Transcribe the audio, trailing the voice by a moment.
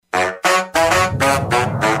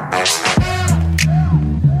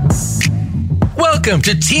Welcome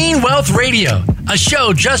to Teen Wealth Radio, a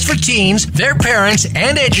show just for teens, their parents,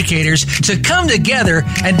 and educators to come together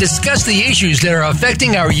and discuss the issues that are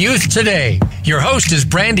affecting our youth today. Your host is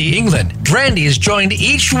Brandy England. Brandy is joined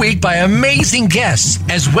each week by amazing guests,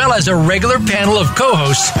 as well as a regular panel of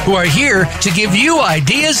co-hosts who are here to give you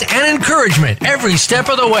ideas and encouragement every step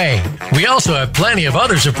of the way. We also have plenty of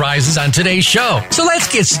other surprises on today's show. So let's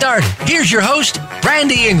get started. Here's your host,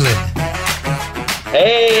 Brandy England.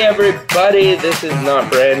 Hey everybody, this is not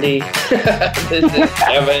Brandy. This is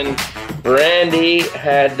Kevin. Brandy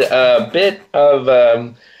had a bit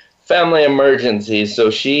of family emergency, so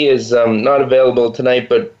she is not available tonight,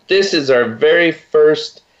 but this is our very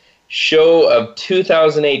first show of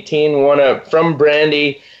 2018. From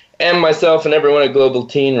Brandy and myself and everyone at Global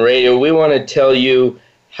Teen Radio, we want to tell you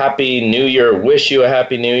Happy New Year, wish you a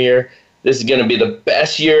Happy New Year. This is going to be the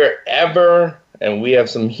best year ever, and we have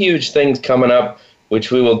some huge things coming up, which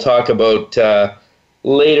we will talk about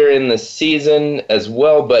later in the season as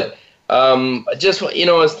well. But just,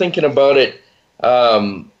 I was thinking about it,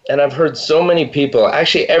 and I've heard so many people,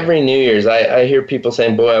 actually every New Year's, I hear people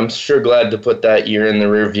saying, boy, I'm sure glad to put that year in the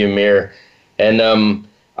rearview mirror. And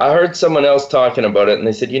I heard someone else talking about it, and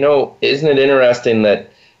they said, isn't it interesting that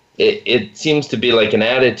it seems to be like an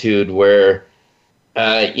attitude where,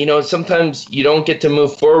 sometimes you don't get to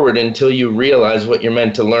move forward until you realize what you're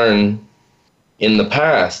meant to learn in the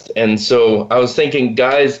past. And so I was thinking,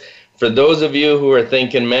 guys, for those of you who are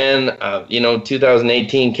thinking, man,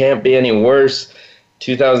 2018 can't be any worse,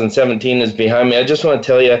 2017 is behind me, I just want to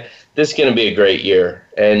tell you, this is going to be a great year.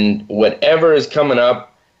 And whatever is coming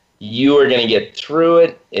up, you are going to get through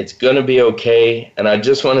it. It's going to be okay. And I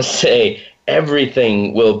just want to say,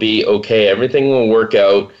 everything will be okay. Everything will work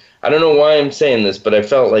out. I don't know why I'm saying this, but I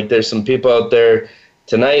felt like there's some people out there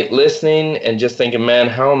tonight listening and just thinking, man,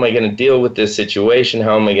 how am I going to deal with this situation?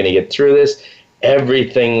 How am I going to get through this?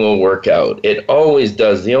 Everything will work out. It always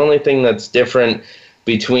does. The only thing that's different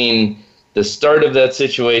between the start of that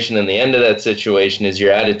situation and the end of that situation is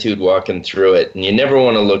your attitude walking through it. And you never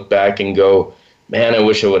want to look back and go, man, I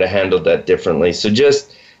wish I would have handled that differently. So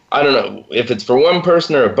just, I don't know, if it's for one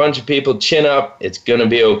person or a bunch of people, chin up, it's going to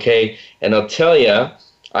be okay. And I'll tell you,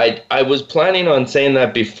 I was planning on saying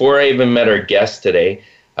that before I even met our guest today,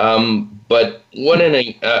 but what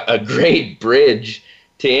a great bridge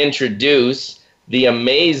to introduce the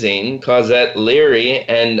amazing Cosette Leary,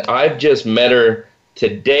 and I've just met her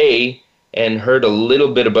today and heard a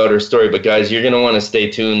little bit about her story, but guys, you're going to want to stay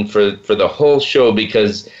tuned for the whole show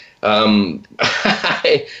because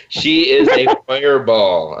she is a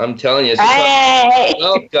fireball. I'm telling you, hey!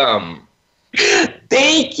 Welcome.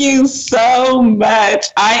 Thank you so much.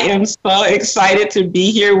 I am so excited to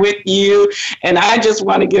be here with you. And I just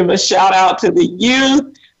want to give a shout out to the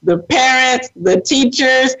youth, the parents, the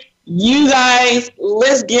teachers. You guys,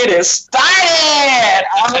 let's get it started.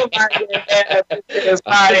 Oh my goodness, let's get it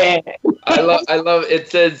started. I love it.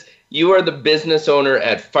 Says you are the business owner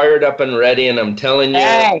at Fired Up and Ready, and I'm telling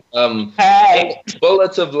you,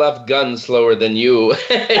 bullets have left guns slower than you.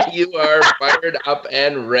 You are fired up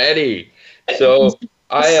and ready. So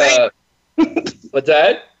what's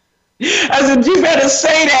that? I said, you better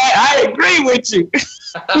say that. I agree with you.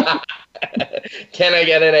 Can I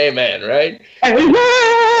get an amen, right?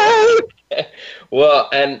 Well,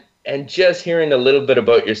 and just hearing a little bit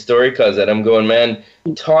about your story, Cosette, I'm going, man,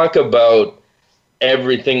 talk about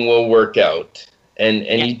everything will work out. And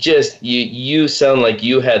you sound like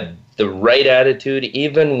you had the right attitude,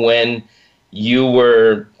 even when you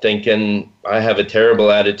were thinking, I have a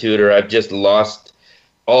terrible attitude, or I've just lost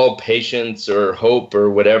all patience or hope or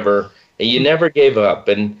whatever, and you never gave up.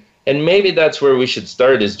 And maybe that's where we should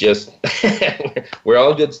start, is just where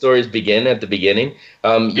all good stories begin, at the beginning.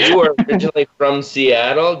 You are originally from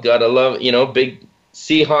Seattle. Gotta love, big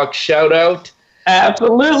Seahawks shout out.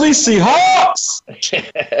 Absolutely, Seahawks.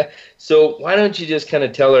 So why don't you just kind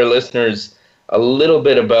of tell our listeners a little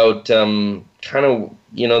bit about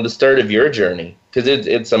the start of your journey, because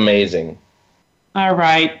it's amazing. All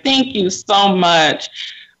right. Thank you so much.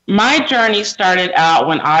 My journey started out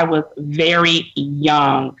when I was very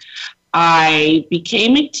young. I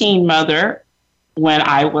became a teen mother when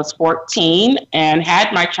I was 14 and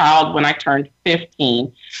had my child when I turned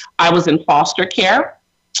 15. I was in foster care.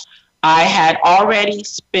 I had already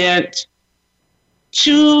spent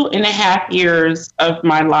 2.5 years of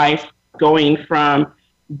my life going from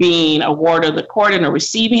being a ward of the court in a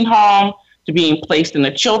receiving home to being placed in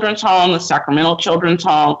a children's home, the Sacramento Children's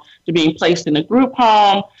Home, to being placed in a group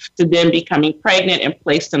home, to then becoming pregnant and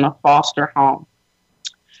placed in a foster home.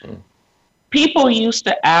 People used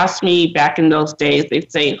to ask me back in those days,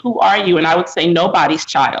 they'd say, who are you? And I would say, nobody's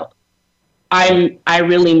child. I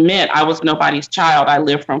really meant I was nobody's child. I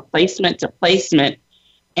lived from placement to placement,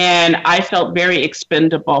 and I felt very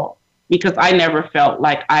expendable because I never felt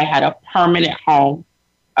like I had a permanent home,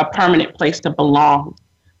 a permanent place to belong.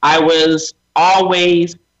 I was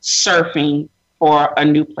always surfing for a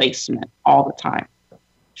new placement all the time.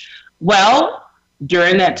 Well,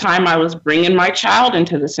 during that time, I was bringing my child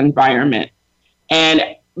into this environment, and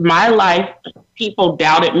my life, people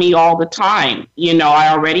doubted me all the time. You know, I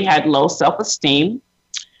already had low self-esteem.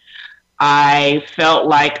 I felt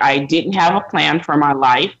like I didn't have a plan for my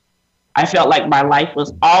life. I felt like my life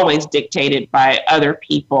was always dictated by other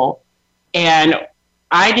people, and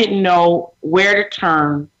I didn't know where to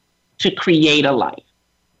turn to create a life.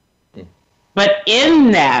 But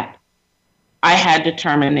in that, I had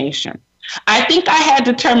determination. I think I had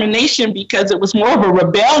determination because it was more of a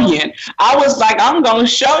rebellion. I was like, I'm going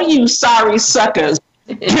to show you sorry suckers,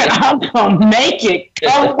 and I'm going to make it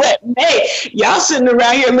come with me. Y'all sitting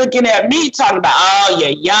around here looking at me talking about, oh,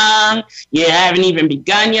 you're young, you haven't even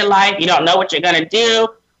begun your life, you don't know what you're going to do.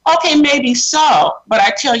 Okay, maybe so, but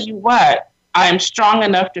I tell you what, I am strong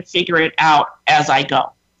enough to figure it out as I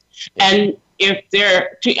go. And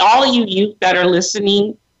to all of you youth that are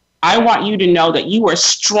listening, I want you to know that you are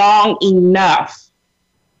strong enough,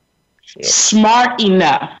 smart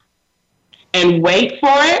enough, and wait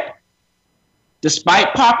for it,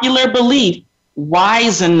 despite popular belief,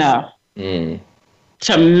 wise enough to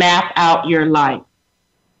map out your life.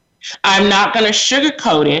 I'm not going to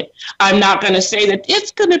sugarcoat it. I'm not going to say that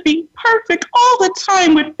it's going to be perfect all the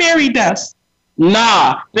time with fairy dust.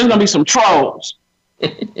 Nah, there's going to be some trolls.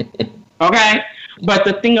 Okay? But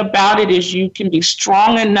the thing about it is you can be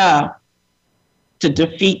strong enough to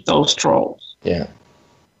defeat those trolls. Yeah.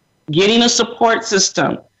 Getting a support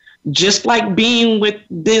system, just like being with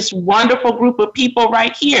this wonderful group of people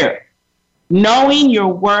right here. Knowing your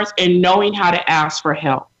worth and knowing how to ask for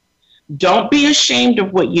help. Don't be ashamed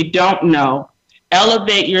of what you don't know.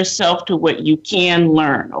 Elevate yourself to what you can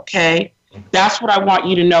learn, okay? That's what I want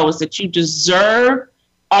you to know, is that you deserve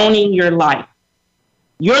owning your life.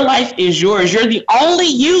 Your life is yours. You're the only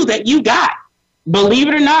you that you got. Believe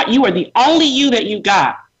it or not, you are the only you that you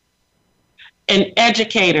got. And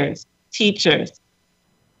educators, teachers,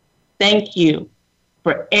 thank you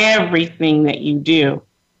for everything that you do.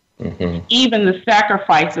 Even the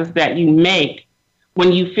sacrifices that you make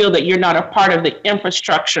when you feel that you're not a part of the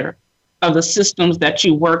infrastructure of the systems that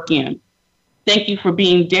you work in. Thank you for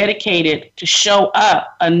being dedicated to show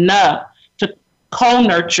up enough to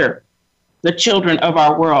co-nurture the children of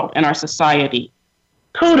our world and our society.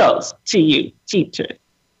 Kudos to you, teachers.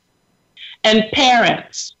 And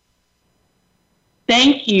parents,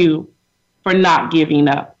 thank you for not giving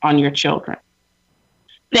up on your children.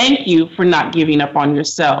 Thank you for not giving up on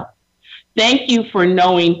yourself. Thank you for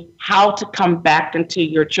knowing how to come back into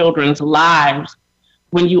your children's lives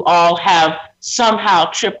when you all have somehow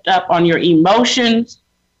tripped up on your emotions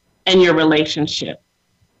and your relationship.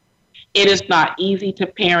 It is not easy to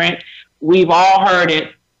parent. We've all heard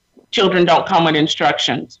it. Children don't come with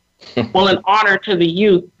instructions. Well, in honor to the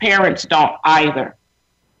youth, parents don't either.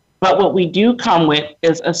 But what we do come with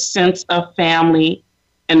is a sense of family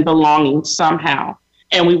and belonging somehow.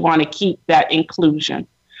 And we want to keep that inclusion.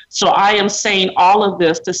 So I am saying all of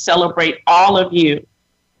this to celebrate all of you,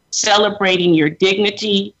 celebrating your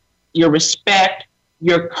dignity, your respect,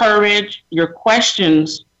 your courage, your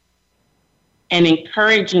questions, and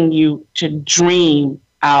encouraging you to dream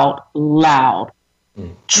out loud.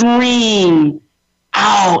 Dream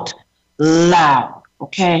out loud,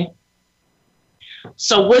 okay?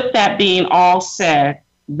 So with that being all said,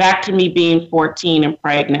 back to me being 14 and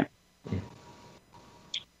pregnant.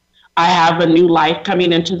 I have a new life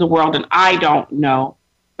coming into the world, and I don't know,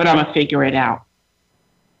 but I'm gonna figure it out.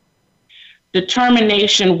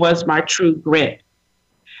 Determination was my true grit.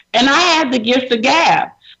 And I had the gift of gab.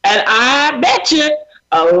 And I bet you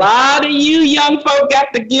a lot of you young folk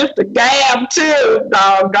got the gift of gab too.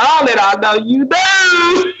 Doggone it, I know you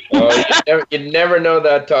do. Oh, you never know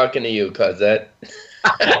that talking to you, Cosette.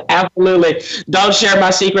 Absolutely. Don't share my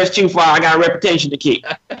secrets too far. I got a reputation to keep.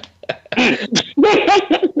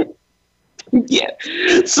 Yeah.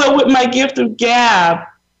 So with my gift of gab,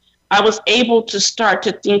 I was able to start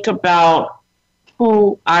to think about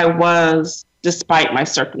who I was despite my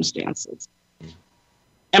circumstances.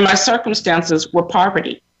 And my circumstances were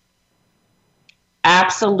poverty.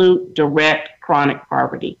 Absolute, direct, chronic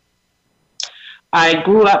poverty. I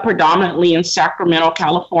grew up predominantly in Sacramento,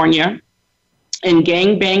 California, and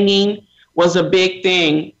gangbanging was a big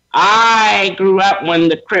thing. I grew up when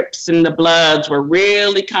the Crips and the Bloods were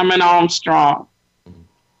really coming on strong.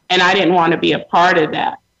 And I didn't want to be a part of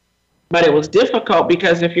that. But it was difficult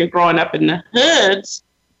because if you're growing up in the hoods,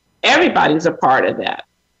 everybody's a part of that.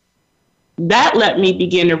 That let me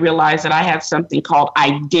begin to realize that I had something called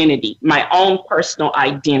identity, my own personal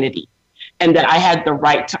identity, and that I had the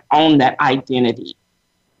right to own that identity.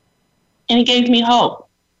 And it gave me hope.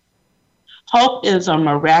 Hope is a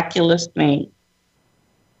miraculous thing.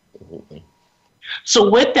 So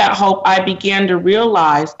with that hope, I began to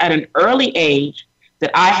realize at an early age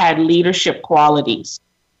that I had leadership qualities.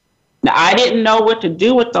 Now, I didn't know what to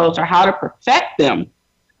do with those or how to perfect them,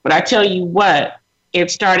 but I tell you what, it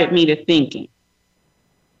started me to thinking.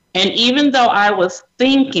 And even though I was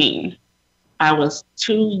thinking, I was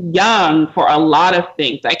too young for a lot of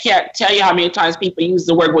things. I can't tell you how many times people use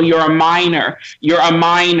the word, well, you're a minor, you're a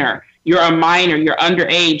minor, you're a minor, you're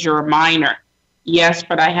underage, you're a minor. Yes,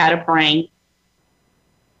 but I had a brain.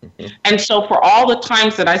 And so for all the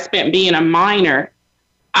times that I spent being a minor,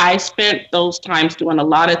 I spent those times doing a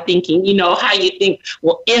lot of thinking. You know how you think,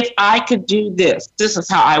 well, if I could do this, this is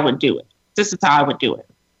how I would do it. This is how I would do it.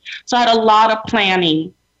 So I had a lot of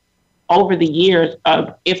planning over the years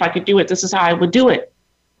of if I could do it, this is how I would do it.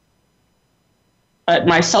 But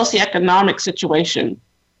my socioeconomic situation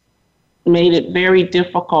made it very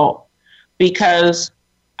difficult because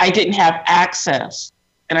I didn't have access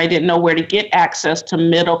and I didn't know where to get access to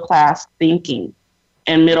middle class thinking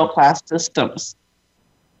and middle class systems.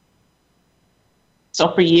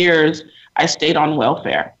 So for years, I stayed on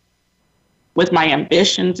welfare. With my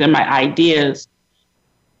ambitions and my ideas,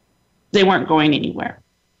 they weren't going anywhere.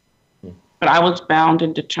 But I was bound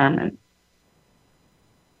and determined.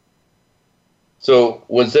 So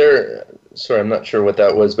was there, sorry, I'm not sure what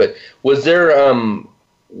that was, but was there a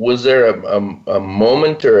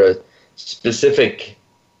moment or a specific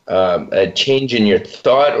a change in your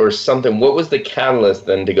thought or something? What was the catalyst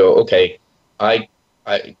then to go, okay,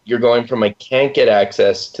 you're going from I can't get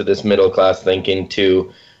access to this middle class thinking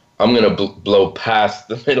to I'm going to blow past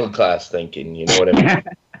the middle class thinking. You know what I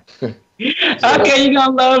mean? Okay, you're going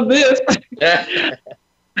to love this.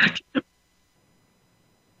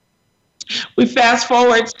 We fast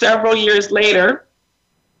forward several years later,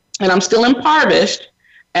 and I'm still in Parvished,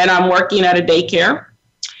 and I'm working at a daycare,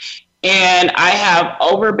 and I have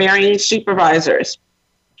overbearing supervisors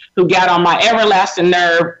who got on my everlasting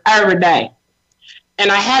nerve every day.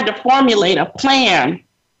 And I had to formulate a plan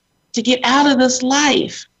to get out of this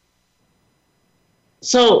life.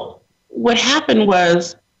 So what happened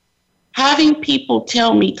was having people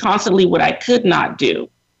tell me constantly what I could not do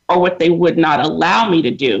or what they would not allow me to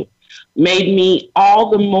do made me all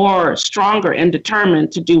the more stronger and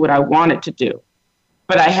determined to do what I wanted to do.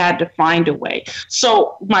 But I had to find a way.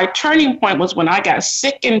 So my turning point was when I got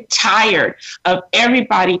sick and tired of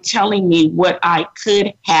everybody telling me what I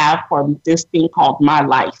could have for this thing called my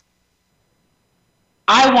life.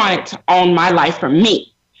 I wanted to own my life for me.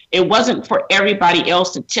 It wasn't for everybody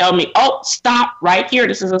else to tell me, oh, stop right here.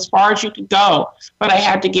 This is as far as you could go. But I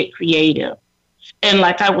had to get creative. And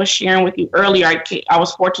like I was sharing with you earlier, I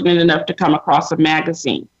was fortunate enough to come across a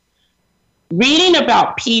magazine. Reading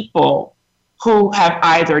about people who have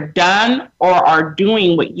either done or are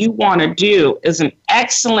doing what you want to do is an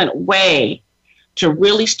excellent way to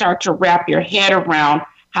really start to wrap your head around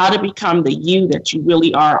how to become the you that you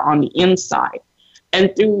really are on the inside.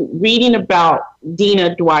 And through reading about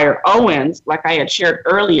Dina Dwyer Owens, like I had shared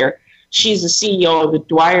earlier, she's the CEO of the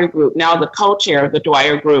Dwyer Group, now the co-chair of the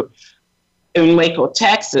Dwyer Group in Waco,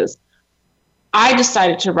 Texas. I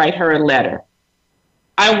decided to write her a letter.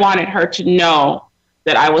 I wanted her to know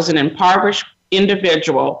that I was an impoverished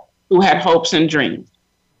individual who had hopes and dreams.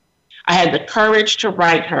 I had the courage to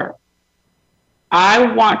write her.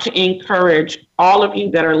 I want to encourage all of you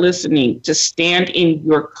that are listening to stand in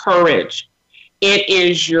your courage. It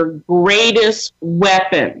is your greatest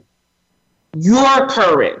weapon. Your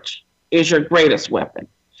courage is your greatest weapon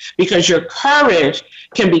because your courage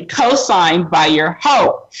can be co-signed by your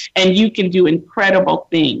hope and you can do incredible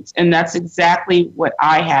things. And that's exactly what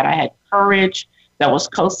I had. I had courage that was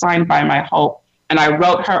co-signed by my hope. And I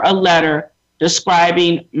wrote her a letter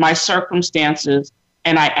describing my circumstances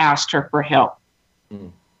and I asked her for help.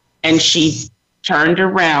 And she turned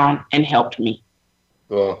around and helped me.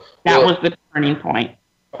 That was the turning point.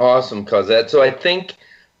 Awesome, Cosette. So I think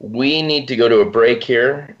we need to go to a break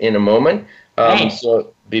here in a moment.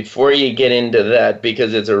 So before you get into that,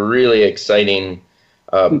 because it's a really exciting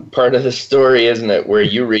part of the story, isn't it, where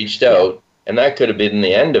you reached out, and that could have been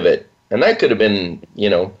the end of it. And that could have been,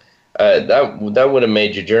 that would have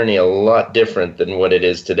made your journey a lot different than what it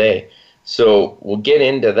is today. So we'll get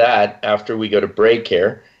into that after we go to break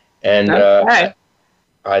here. And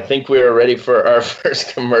I think we are ready for our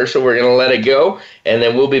first commercial. We're going to let it go, and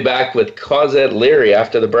then we'll be back with Cosette Leary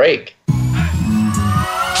after the break.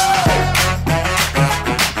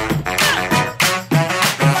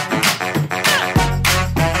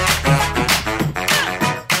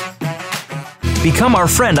 Become our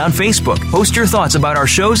friend on Facebook. Post your thoughts about our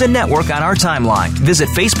shows and network on our timeline. Visit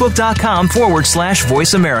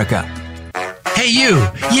facebook.com/Voice America. Hey, you.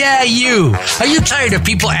 Yeah, you. Are you tired of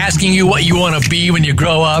people asking you what you want to be when you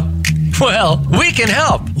grow up? Well, we can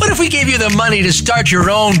help. What if we gave you the money to start your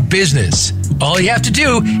own business? All you have to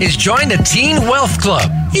do is join the Teen Wealth Club.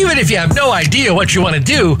 Even if you have no idea what you want to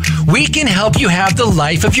do, we can help you have the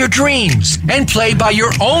life of your dreams and play by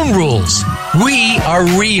your own rules. We are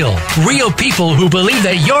real people who believe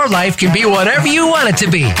that your life can be whatever you want it to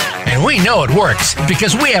be. And we know it works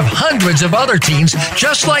because we have hundreds of other teens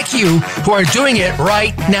just like you who are doing it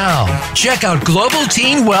right now. Check out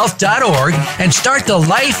globalteenwealth.org and start the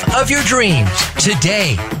life of your dreams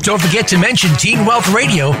today. Don't forget to mention Teen Wealth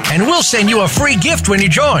Radio and we'll send you a free gift when you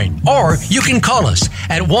join. Or you can call us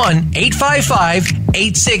at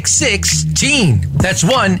 1-855-866-TEEN. That's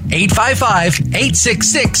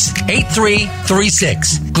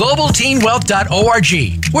 1-855-866-8336. globalteenwealth.org.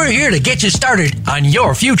 We're here to get you started on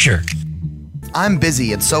your future. I'm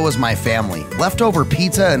busy and so is my family. Leftover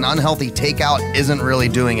pizza and unhealthy takeout isn't really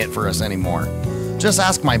doing it for us anymore. Just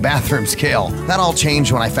ask my bathroom scale. That all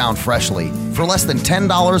changed when I found Freshly. For less than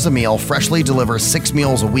 $10 a meal, Freshly delivers 6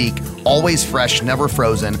 meals a week, always fresh, never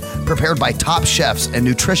frozen, prepared by top chefs and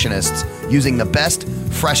nutritionists using the best,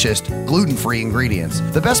 freshest, gluten-free ingredients.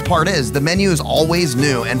 The best part is the menu is always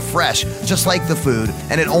new and fresh, just like the food,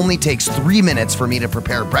 and it only takes 3 minutes for me to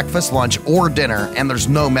prepare breakfast, lunch, or dinner, and there's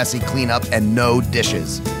no messy cleanup and no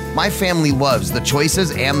dishes. My family loves the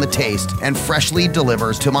choices and the taste, and Freshly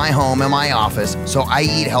delivers to my home and my office, so I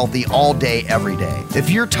eat healthy all day, every day. If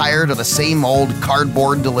you're tired of the same old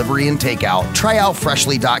cardboard delivery and takeout, try out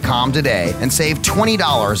Freshly.com today and save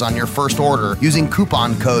 $20 on your first order using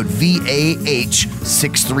coupon code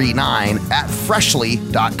VAH639 at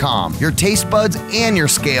Freshly.com. Your taste buds and your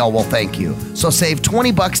scale will thank you. So save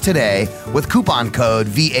 $20 today with coupon code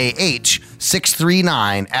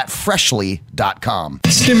VAH639 at Freshly.com.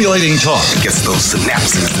 Stimulating talk gets those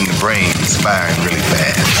synapses in the brain firing really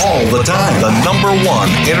fast. all the time. The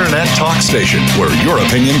 #1 internet talk station where your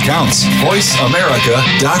opinion counts.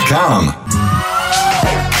 VoiceAmerica.com.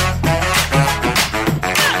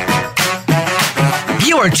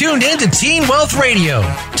 You are tuned in to Teen Wealth Radio.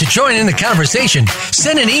 To join in the conversation,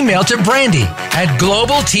 send an email to Brandy at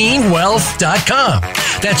globalteenwealth.com.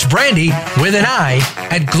 That's Brandy with an I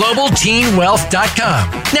at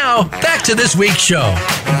globalteenwealth.com. Now, back to this week's show.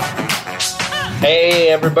 Hey,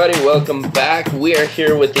 everybody. Welcome back. We are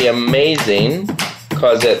here with the amazing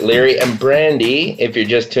Cosette Leary. And Brandy, if you're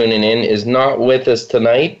just tuning in, is not with us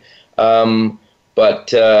tonight.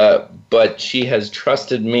 But she has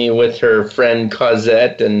trusted me with her friend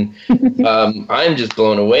Cosette, and I'm just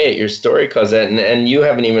blown away at your story, Cosette, and you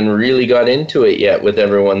haven't even really got into it yet with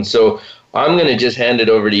everyone. So I'm going to just hand it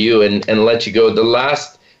over to you and let you go.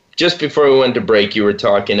 Just before we went to break, you were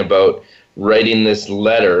talking about writing this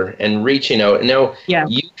letter and reaching out. Now, yeah.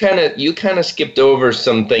 you kind of skipped over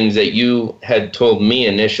some things that you had told me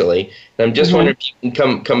initially, and I'm just wondering if you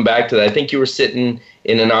can come back to that. I think you were sitting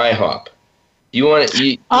in an IHOP. Do you want to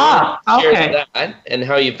share that and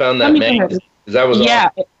how you found that magazine? Because that was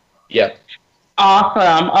awesome. Yeah.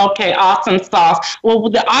 Awesome. Okay, awesome sauce. Well,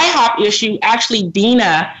 with the IHOP issue, actually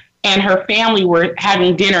Dina and her family were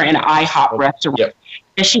having dinner in an IHOP restaurant. Yep.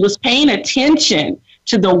 And she was paying attention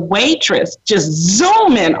to the waitress just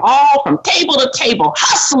zooming all from table to table,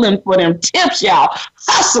 hustling for them tips, y'all.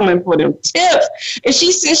 Hustling for them tips. And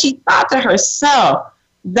she said she thought to herself,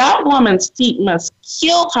 that woman's seat must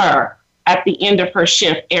kill her at the end of her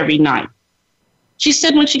shift every night. She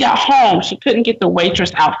said when she got home, she couldn't get the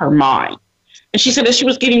waitress out her mind. And she said that she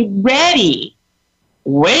was getting ready.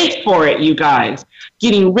 Wait for it, you guys.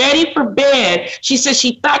 Getting ready for bed. She said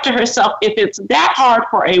she thought to herself, if it's that hard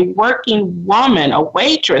for a working woman, a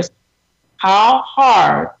waitress, how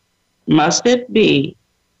hard must it be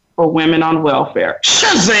for women on welfare?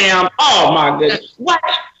 Shazam! Oh my goodness. What?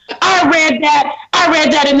 I read that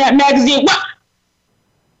in that magazine. What?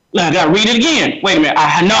 I gotta read it again. Wait a minute.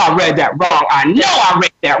 I know I read that wrong.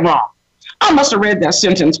 I must have read that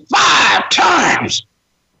sentence 5 times.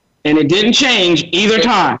 And it didn't change either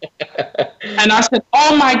time. And I said,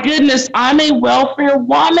 oh my goodness, I'm a welfare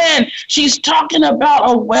woman. She's talking about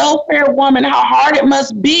a welfare woman, how hard it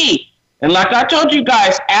must be. And like I told you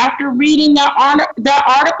guys, after reading that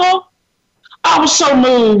article, I was so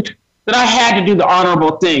moved that I had to do the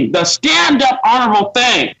honorable thing, the stand-up honorable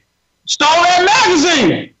thing. Stole that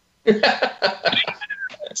magazine.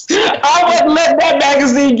 I wouldn't let that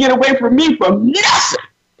magazine get away from me for nothing.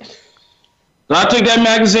 So I took that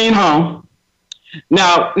magazine home.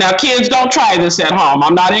 Now, kids, don't try this at home.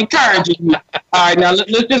 I'm not encouraging you. All right, now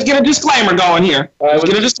let's just get a disclaimer going here. Let's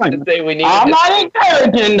get a disclaimer. I'm not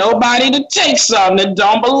encouraging nobody to take something that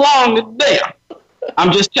don't belong to them.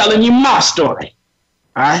 I'm just telling you my story.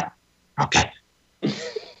 All right? Okay.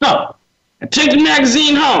 So, I took the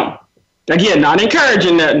magazine home. Again, not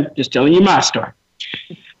encouraging nothing, just telling you my story.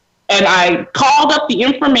 And I called up the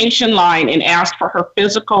information line and asked for her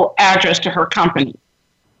physical address to her company.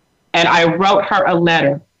 And I wrote her a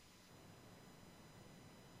letter.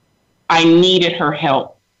 I needed her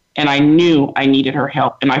help, and I knew I needed her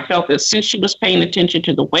help. And I felt that since she was paying attention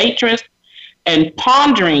to the waitress and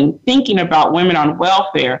pondering, thinking about women on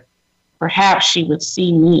welfare, perhaps she would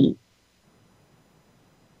see me.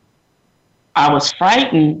 I was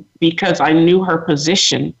frightened because I knew her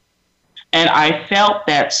position, and I felt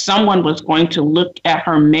that someone was going to look at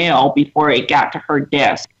her mail before it got to her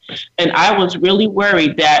desk. And I was really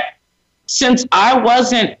worried that since I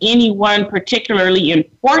wasn't anyone particularly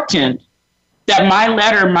important, that my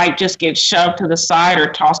letter might just get shoved to the side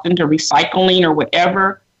or tossed into recycling or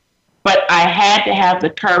whatever. But I had to have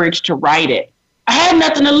the courage to write it. I had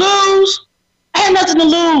nothing to lose.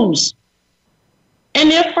 And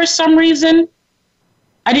if for some reason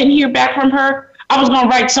I didn't hear back from her, I was going to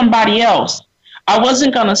write somebody else. I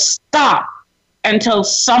wasn't going to stop until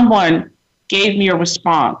someone gave me a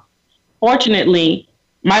response. Fortunately,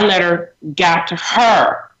 my letter got to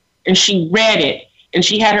her, and she read it, and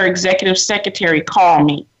she had her executive secretary call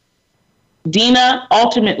me. Dina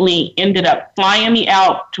ultimately ended up flying me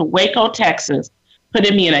out to Waco, Texas,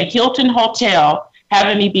 putting me in a Hilton hotel,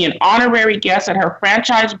 having me be an honorary guest at her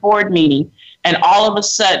franchise board meeting, and all of a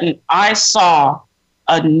sudden, I saw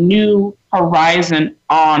a new horizon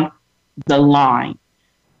on the line.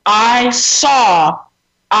 I saw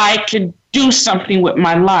I could do something with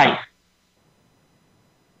my life.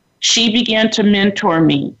 She began to mentor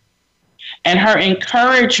me, and her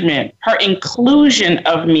encouragement, her inclusion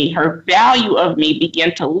of me, her value of me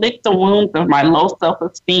began to lick the wounds of my low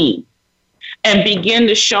self-esteem and begin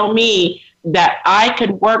to show me that I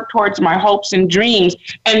could work towards my hopes and dreams,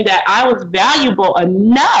 and that I was valuable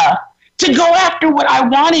enough to go after what I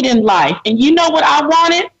wanted in life. And you know what I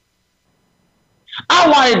wanted? I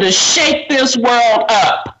wanted to shake this world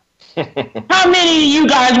up. How many of you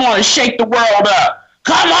guys want to shake the world up?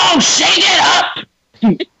 Come on, shake it up.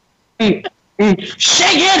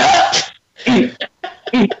 Shake it up.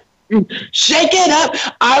 Shake it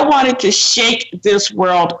up. I wanted to shake this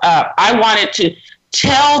world up. I wanted to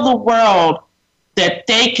tell the world that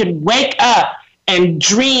they could wake up and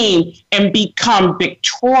dream and become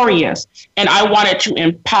victorious. And I wanted to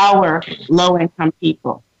empower low-income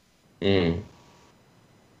people.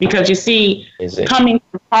 Because you see, coming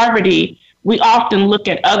from poverty, we often look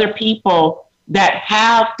at other people that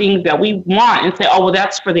have things that we want and say, oh, well,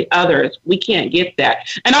 that's for the others. We can't get that.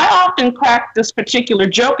 And I often crack this particular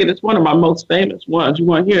joke, and it's one of my most famous ones. You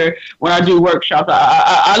want to hear it when I do workshops.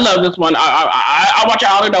 I love this one. I want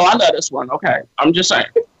y'all to know I love this one. Okay, I'm just saying.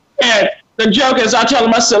 And the joke is, I tell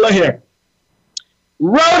them, I say, look here,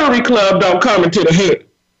 Rotary Club don't come into the hood.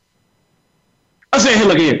 I say, hey,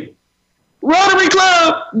 look here, Rotary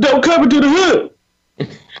Club don't come into the hood.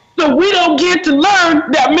 So we don't get to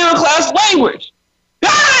learn that middle class language.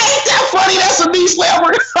 Ah, ain't that funny? That's a me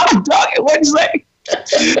slammer. I'm talking. What'd you say?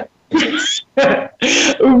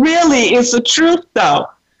 Really, it's the truth, though.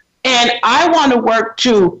 And I want to work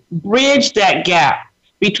to bridge that gap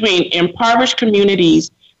between impoverished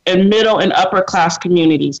communities and middle and upper class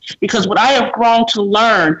communities. Because what I have grown to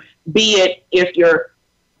learn, be it if you're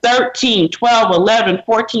 13, 12, 11,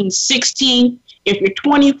 14, 16, if you're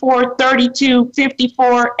 24, 32,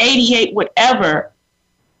 54, 88, whatever,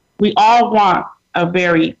 we all want a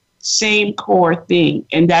very same core thing,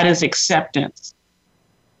 and that is acceptance.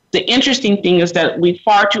 The interesting thing is that we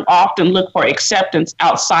far too often look for acceptance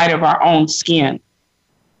outside of our own skin.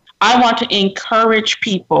 I want to encourage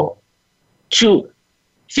people to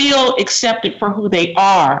feel accepted for who they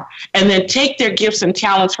are, and then take their gifts and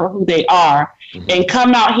talents for who they are, and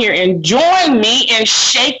come out here and join me and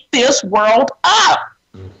shake this world up.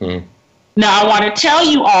 Now, I want to tell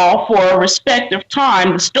you all, for respect of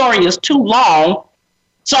time, the story is too long,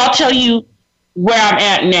 so I'll tell you where I'm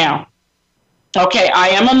at now. Okay, I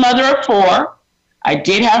am a mother of 4. I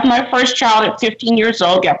did have my first child at 15 years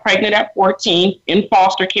old, got pregnant at 14, in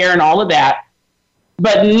foster care and all of that.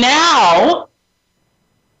 But now,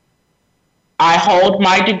 I hold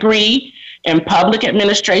my degree in public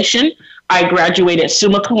administration. I graduated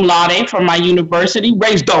summa cum laude from my university.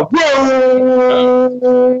 Raise the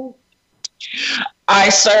road. I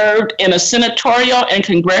served in a senatorial and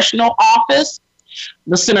congressional office.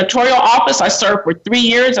 The senatorial office, I served for 3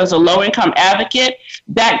 years as a low-income advocate.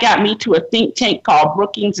 That got me to a think tank called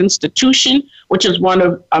Brookings Institution, which is one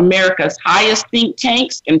of America's highest think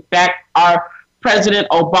tanks. In fact, our President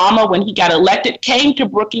Obama, when he got elected, came to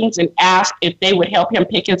Brookings and asked if they would help him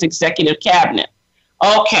pick his executive cabinet.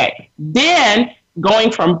 Okay, then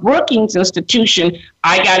going from Brookings Institution,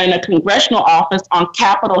 I got in a congressional office on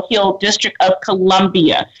Capitol Hill, District of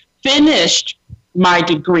Columbia, finished my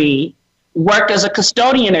degree, worked as a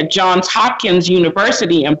custodian at Johns Hopkins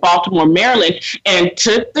University in Baltimore, Maryland, and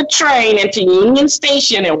took the train into Union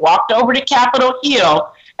Station and walked over to Capitol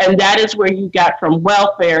Hill. And that is where you got from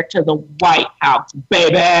welfare to the White House,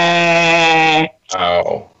 baby.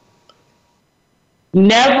 Oh.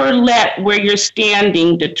 Never let where you're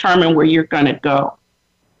standing determine where you're going to go.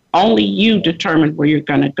 Only you determine where you're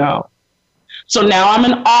going to go. So now I'm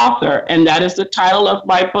an author, and that is the title of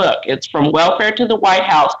my book. It's From Welfare to the White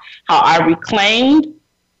House, How I Reclaimed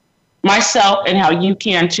Myself and How You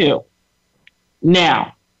Can Too.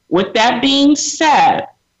 Now, with that being said,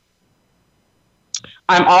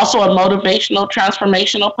 I'm also a motivational,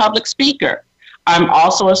 transformational public speaker. I'm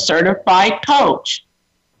also a certified coach.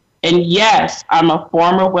 And yes, I'm a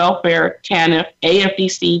former welfare TANF,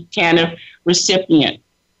 AFDC TANF recipient.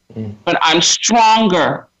 But I'm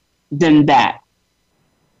stronger than that.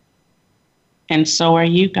 And so are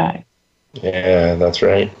you guys. Yeah, that's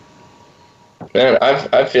right. Man,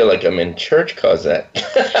 I feel like I'm in church, Cosette.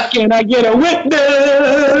 Can I get a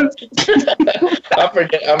witness? I'm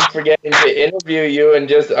forgetting to interview you,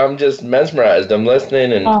 and I'm just mesmerized. I'm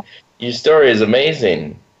listening, and your story is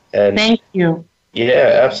amazing. And thank you.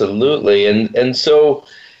 Yeah, absolutely. And so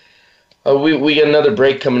we got another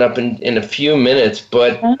break coming up in a few minutes,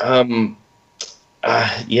 but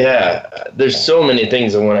there's so many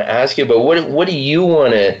things I want to ask you. But what do you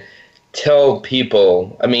want to tell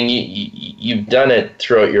people? I mean, you've done it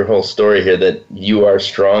throughout your whole story here, that you are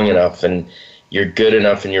strong enough and you're good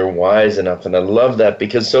enough and you're wise enough, and I love that,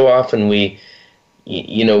 because so often we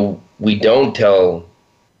don't tell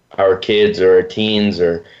our kids or our teens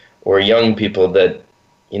or young people that,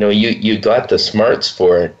 you got the smarts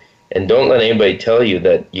for it, and don't let anybody tell you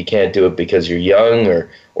that you can't do it because you're young,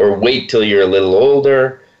 or wait till you're a little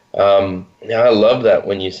older. I love that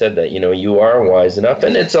when you said that, you are wise enough,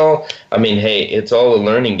 and it's all, it's all a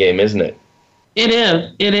learning game, isn't it? It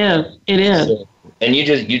is. So, and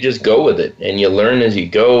you just go with it, and you learn as you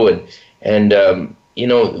go, and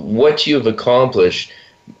what you've accomplished,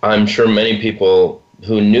 I'm sure many people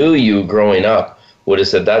who knew you growing up would have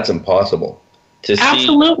said that's impossible.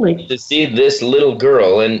 Absolutely. To see this little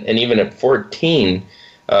girl, and even at 14,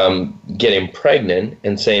 getting pregnant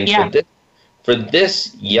and saying, for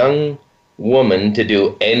this young woman to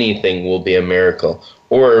do anything will be a miracle,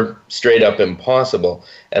 or straight up impossible.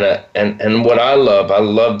 And what I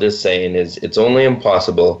love this saying is, it's only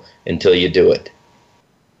impossible until you do it.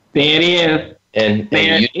 There it is. And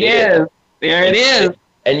there it is. There it is.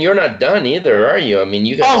 And you're not done either, are you? I mean,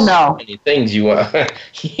 you got so many things you want.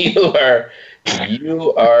 You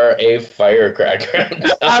are a firecracker.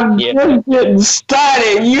 I'm just getting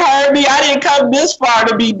started. You heard me. I didn't come this far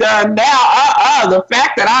to be done now. The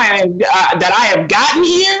fact that I have gotten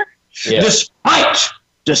here,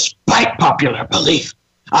 despite popular belief,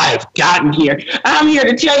 I have gotten here. I'm here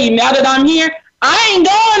to tell you, now that I'm here, I ain't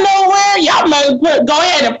going nowhere. Y'all might go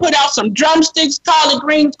ahead and put out some drumsticks, collard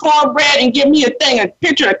greens, cornbread, and give me a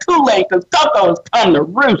pitcher of Kool-Aid, because Coco has come to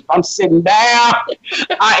roost. I'm sitting down.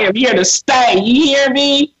 I am here to stay. You hear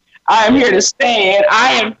me? I am here to stay, and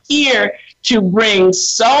I am here to bring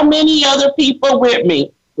so many other people with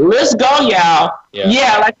me. Let's go, y'all.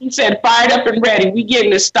 Yeah, like you said, fired up and ready. We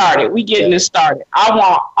getting it started. I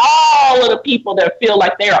want all of the people that feel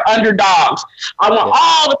like they are underdogs. I want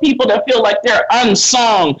all the people that feel like they're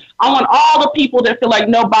unsung. I want all the people that feel like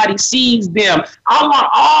nobody sees them. I want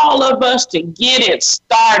all of us to get it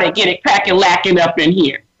started, get it crack-a-lacking up in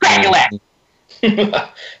here. Crack-a-lacking.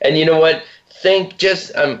 And you know what?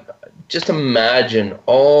 Just imagine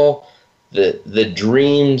all the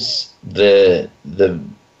dreams, the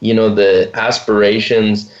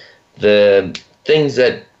aspirations, the things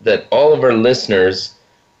that all of our listeners,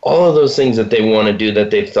 all of those things that they want to do, that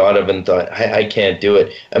they've thought of and thought, I can't do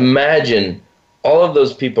it. Imagine all of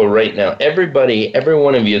those people right now, every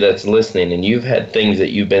one of you that's listening, and you've had things that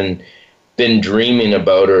you've been dreaming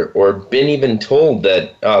about, or been even told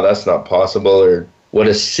that, oh, that's not possible, or what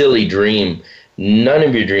a silly dream. None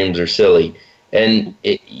of your dreams are silly. And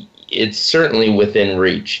it's certainly within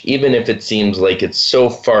reach. Even if it seems like it's so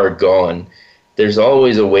far gone, there's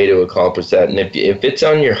always a way to accomplish that. And if it's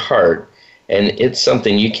on your heart and it's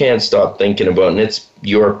something you can't stop thinking about and it's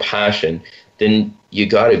your passion, then you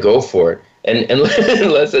got to go for it. And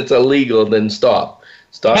unless it's illegal, then stop.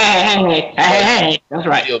 Hey, that's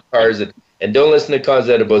right. Steal cars and don't listen to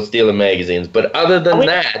Cosette about stealing magazines. But other than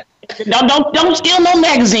that, don't steal no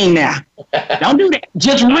magazine now. Don't do that.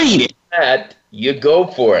 Just read it. That you go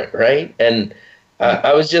for it, right? And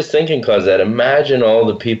I was just thinking, Cosette, imagine all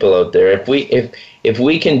the people out there. If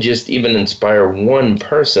we can just even inspire one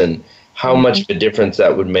person, how much of a difference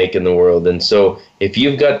that would make in the world. And so if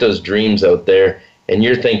you've got those dreams out there and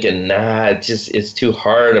you're thinking, nah, it's too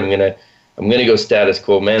hard, I'm gonna go status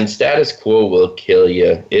quo. Man, status quo will kill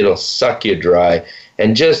you. It'll suck you dry.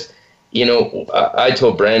 And just, I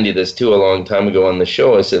told Brandy this too a long time ago on the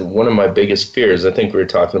show. I said, one of my biggest fears, I think we were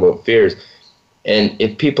talking about fears, and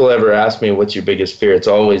if people ever ask me what's your biggest fear, it's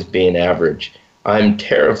always being average. I'm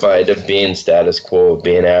terrified of being status quo, of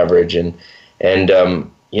being average. So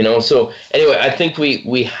anyway, I think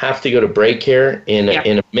we have to go to break here in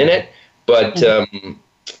a minute. But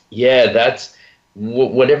that's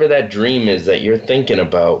whatever that dream is that you're thinking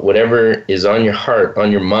about, whatever is on your heart,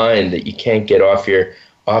 on your mind that you can't get off your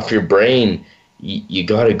brain, you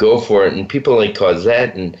got to go for it. And people like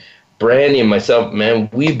Cosette and Brandy and myself, man,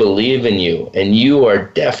 we believe in you, and you are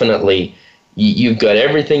definitely, you've got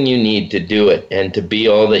everything you need to do it and to be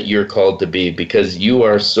all that you're called to be, because you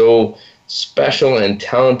are so special and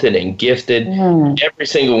talented and gifted. Every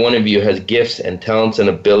single one of you has gifts and talents and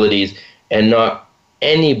abilities, and not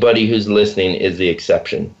anybody who's listening is the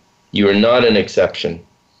exception. You are not an exception.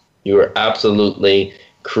 You are absolutely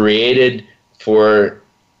created for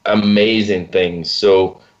amazing things.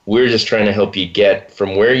 So we're just trying to help you get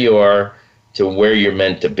from where you are to where you're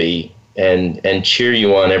meant to be, and cheer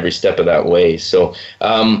you on every step of that way. So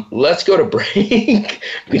let's go to break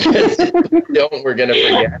because if we don't, we're going to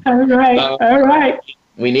forget. All right.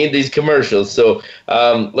 We need these commercials. So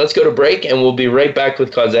let's go to break, and we'll be right back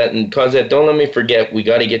with Cosette. And Cosette, don't let me forget, we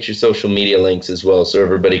got to get your social media links as well so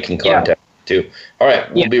everybody can contact you too. All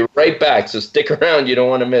right, we'll be right back. So stick around. You don't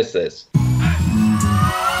want to miss this.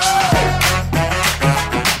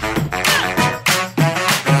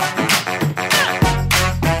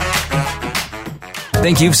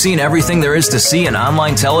 Think you've seen everything there is to see in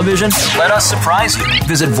online television? Let us surprise you.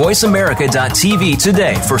 Visit voiceamerica.tv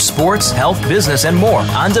today for sports, health, business, and more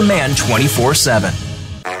on demand 24/7.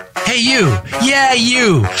 Hey, you. Yeah,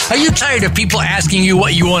 you. Are you tired of people asking you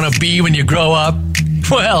what you want to be when you grow up?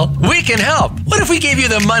 Well, we can help. What if we gave you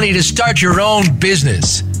the money to start your own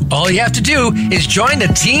business? All you have to do is join the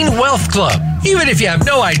Teen Wealth Club. Even if you have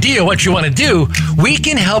no idea what you want to do, we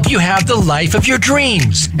can help you have the life of your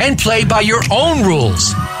dreams and play by your own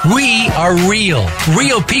rules. We are real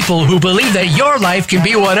people who believe that your life can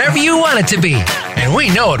be whatever you want it to be. And we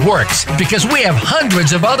know it works because we have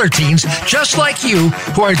hundreds of other teens just like you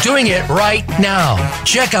who are doing it right now.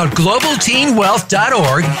 Check out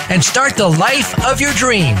globalteenwealth.org and start the life of your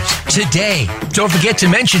dreams today. Don't forget to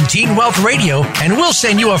mention Teen Wealth Radio and we'll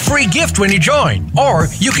send you a free gift when you join. Or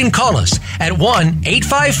you can call us at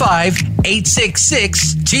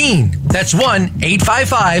 1-855-866-TEEN. That's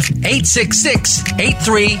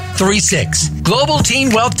 1-855-866-8336.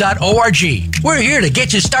 globalteenwealth.org. We're here to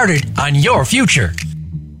get you started on your future.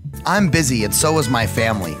 I'm busy and so is my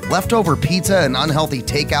family. Leftover pizza and unhealthy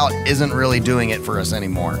takeout isn't really doing it for us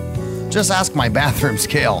anymore. Just ask my bathroom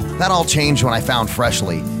scale. That all changed when I found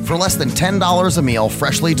Freshly. For less than $10 a meal,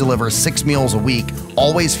 Freshly delivers 6 meals a week,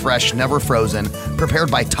 always fresh, never frozen,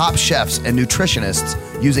 prepared by top chefs and nutritionists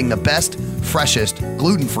using the best, freshest,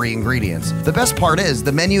 gluten-free ingredients. The best part is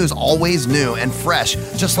the menu is always new and fresh,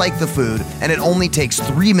 just like the food, and it only takes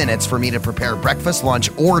 3 minutes for me to prepare breakfast, lunch,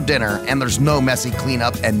 or dinner, and there's no messy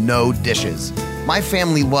cleanup and no dishes. My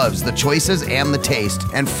family loves the choices and the taste,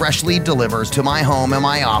 and Freshly delivers to my home and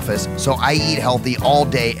my office, so I eat healthy all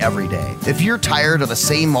day, every day. If you're tired of the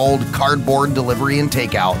same old cardboard delivery and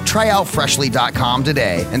takeout, try out Freshly.com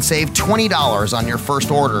today and save $20 on your first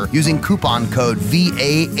order using coupon code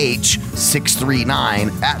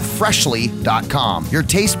VAH639 at Freshly.com. Your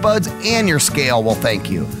taste buds and your scale will thank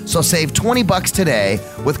you. So save $20 today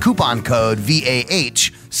with coupon code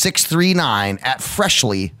VAH639 at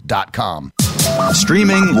Freshly.com.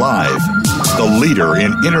 Streaming live, the leader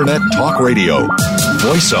in Internet talk radio,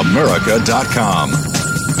 voiceamerica.com.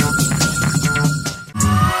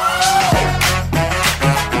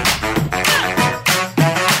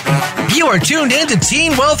 You are tuned in to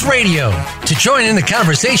Teen Wealth Radio. To join in the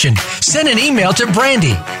conversation, send an email to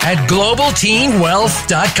Brandy at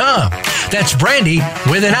globalteenwealth.com. That's Brandy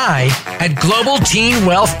with an I at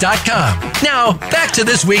globalteenwealth.com. Now, back to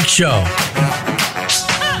this week's show.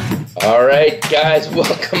 All right, guys,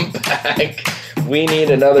 welcome back. We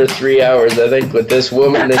need another 3 hours, I think, with this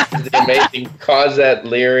woman. This is the amazing Cosette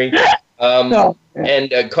Leary.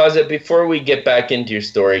 And Cosette, before we get back into your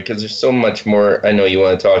story, because there's so much more I know you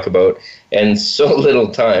want to talk about and so little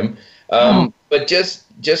time, but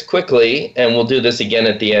just quickly, and we'll do this again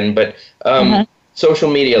at the end, but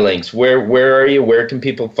social media links, where are you? Where can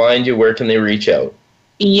people find you? Where can they reach out?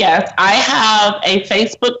 Yes, I have a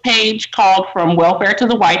Facebook page called From Welfare to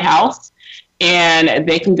the White House, and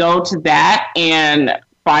they can go to that and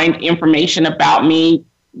find information about me,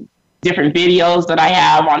 different videos that I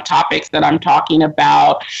have on topics that I'm talking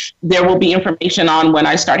about. There will be information on when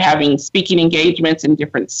I start having speaking engagements in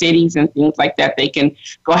different cities and things like that. They can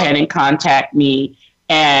go ahead and contact me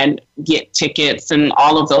and get tickets and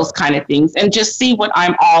all of those kind of things, and just see what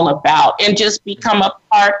I'm all about, and just become a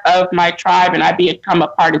part of my tribe, and I become a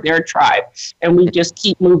part of their tribe. And we just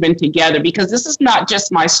keep moving together, because this is not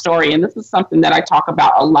just my story. And this is something that I talk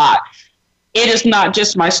about a lot. It is not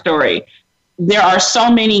just my story. There are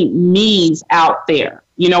so many me's out there.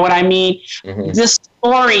 You know what I mean? This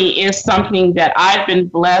story is something that I've been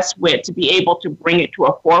blessed with, to be able to bring it to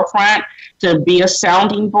a forefront, to be a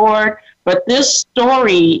sounding board. But this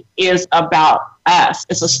story is about us.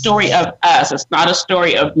 It's a story of us. It's not a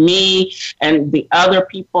story of me and the other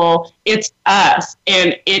people. It's us.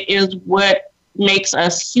 And it is what makes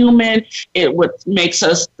us human. It what makes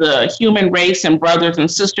us the human race and brothers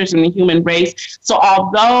and sisters in the human race. So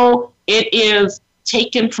although it is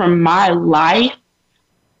taken from my life,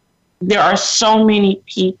 there are so many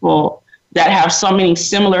people that have so many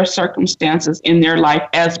similar circumstances in their life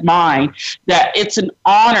as mine, that it's an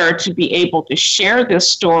honor to be able to share this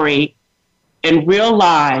story and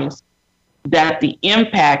realize that the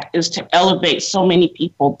impact is to elevate so many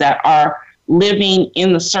people that are living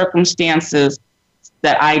in the circumstances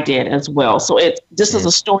that I did as well. So this is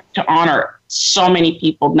a story to honor so many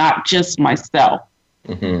people, not just myself.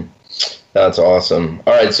 That's awesome.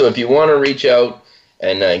 All right, so if you want to reach out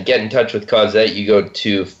and get in touch with Cosette, you go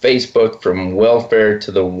to Facebook, From Welfare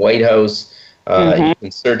to the White House. You can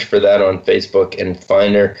search for that on Facebook and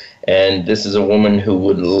find her. And this is a woman who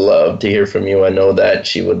would love to hear from you. I know that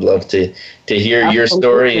she would love to hear your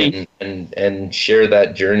story and share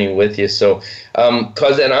that journey with you. So,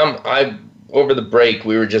 Cosette, I over the break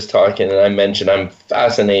we were just talking, and I mentioned I'm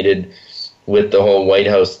fascinated with the whole White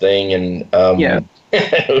House thing, and we're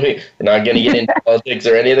not going to get into politics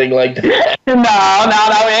or anything like that. No,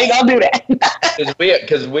 we ain't going to do that.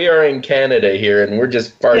 Because we are in Canada here, and we're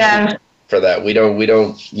just far too for that. We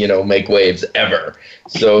don't make waves ever.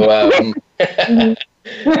 So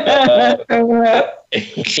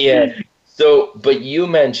So, but you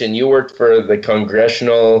mentioned you worked for the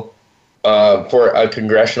congressional. For a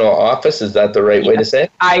congressional office, is that the right way to say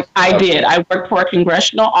it? I did. I worked for a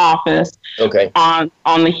congressional office on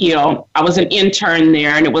the Hill. I was an intern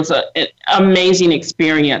there, and it was an amazing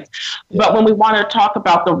experience. But when we want to talk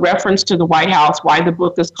about the reference to the White House, why the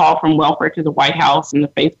book is called From Welfare to the White House and the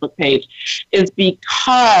Facebook page, is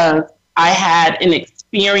because I had an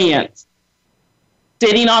experience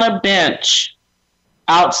sitting on a bench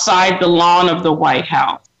outside the lawn of the White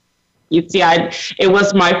House. You see, it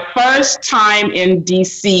was my first time in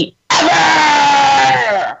D.C.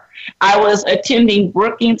 ever. I was attending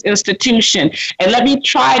Brookings Institution. And let me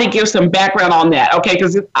try to give some background on that, okay?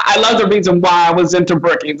 Because I love the reason why I was into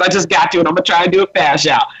Brookings. I just got to it. I'm going to try and do it fast,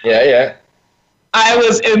 y'all. Yeah. I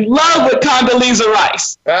was in love with Condoleezza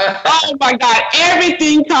Rice. Oh, my God.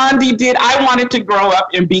 Everything Condi did, I wanted to grow up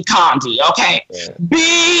and be Condi, okay? Yeah.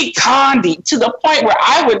 Be Condi, to the point where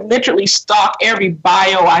I would literally stalk every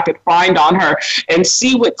bio I could find on her and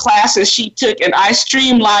see what classes she took. And I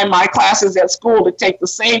streamlined my classes at school to take the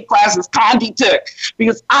same classes Condi took,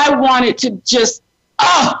 because I wanted to just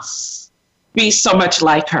be so much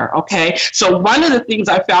like her, okay? So one of the things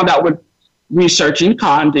I found out with researching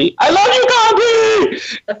Condi, I love you, Condi,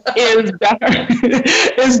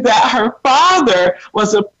 is that her father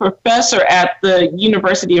was a professor at the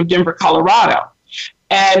University of Denver, Colorado.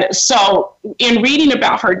 And so in reading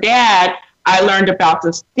about her dad, I learned about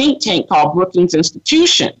this think tank called Brookings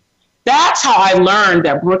Institution. That's how I learned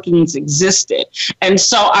that Brookings existed. And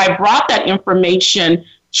so I brought that information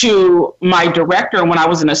to my director when I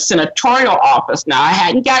was in a senatorial office. Now, I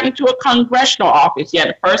hadn't gotten to a congressional office yet.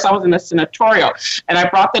 At first, I was in a senatorial. And I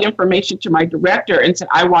brought that information to my director and said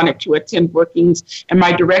I wanted to attend Brookings. And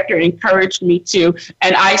my director encouraged me to.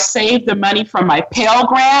 And I saved the money from my Pell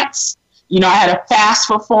Grants. You know, I had a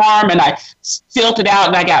FAFSA form and I filled it out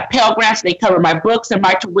and I got Pell Grants. They covered my books and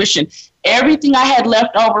my tuition. Everything I had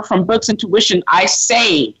left over from books and tuition, I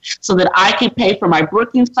saved so that I could pay for my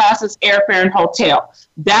Brookings classes, airfare, and hotel.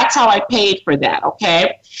 That's how I paid for that,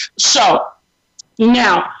 okay? So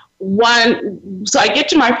now, so I get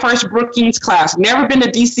to my first Brookings class. Never been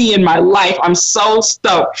to D.C. in my life. I'm so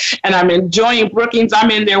stoked. And I'm enjoying Brookings.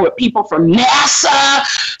 I'm in there with people from NASA,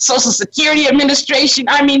 Social Security Administration.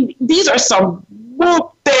 I mean, these are some,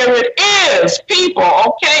 whoop, there it is, people,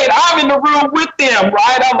 okay? And I'm in the room with them,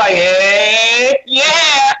 right? I'm like, hey,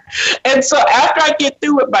 yeah. And so after I get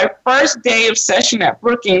through with my first day of session at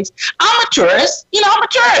Brookings, I'm a tourist. You know, I'm a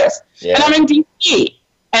tourist. Yeah. And I'm in D.C.,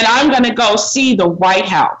 and I'm going to go see the White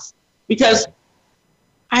House because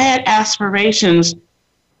I had aspirations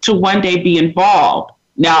to one day be involved.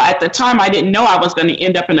 Now, at the time, I didn't know I was going to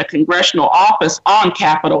end up in a congressional office on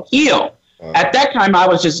Capitol Hill. At that time, I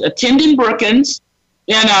was just attending Brookings,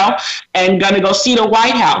 you know, and going to go see the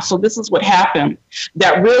White House. So this is what happened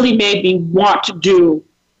that really made me want to do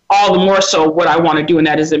all the more so what I want to do, and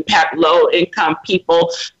that is impact low-income people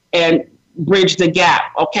and bridge the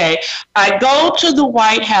gap, okay? I go to the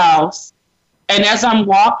White House, and as I'm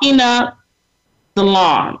walking up the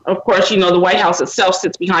lawn, of course, you know, the White House itself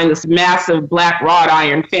sits behind this massive black wrought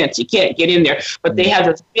iron fence. You can't get in there, but they have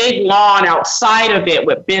this big lawn outside of it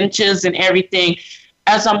with benches and everything.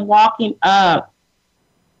 As I'm walking up,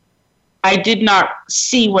 I did not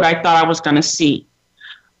see what I thought I was going to see.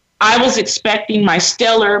 I was expecting my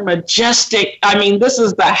stellar, majestic, I mean, this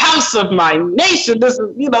is the house of my nation. This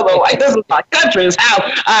is, you know, this is my country's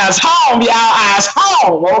house. As home, y'all, as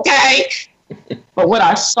home, okay? But what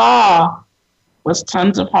I saw was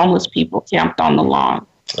tons of homeless people camped on the lawn.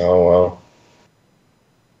 Oh, wow.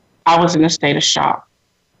 I was in a state of shock.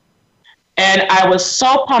 And I was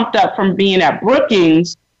so pumped up from being at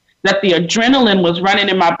Brookings that the adrenaline was running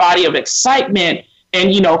in my body of excitement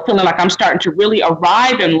and, you know, feeling like I'm starting to really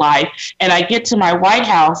arrive in life. And I get to my White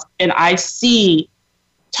House and I see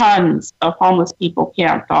tons of homeless people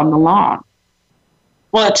camped on the lawn.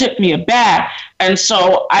 Well, it took me aback. And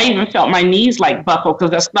so I even felt my knees like buckle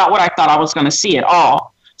because that's not what I thought I was going to see at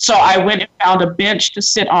all. So I went and found a bench to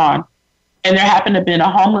sit on. And there happened to have been a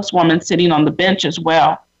homeless woman sitting on the bench as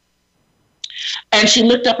well. And she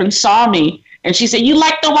looked up and saw me and she said, "You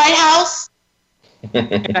like the White House?"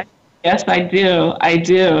 Yes, I do. I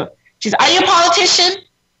do. She said, "Are you a politician?"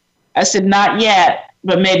 I said, "Not yet,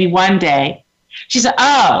 but maybe one day." She said,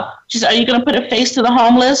 "Oh." She said, "Are you going to put a face to the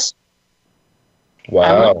homeless?"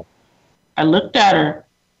 Wow. I looked at her.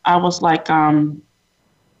 I was like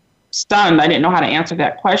stunned. I didn't know how to answer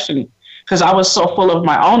that question because I was so full of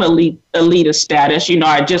my own elitist status. You know,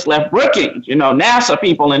 I just left Brookings, you know, NASA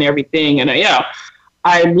people and everything. And,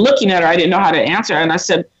 I'm looking at her. I didn't know how to answer. And I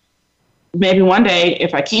said, "Maybe one day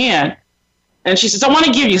if I can." And she says, "I want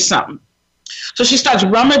to give you something." So she starts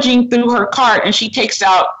rummaging through her cart and she takes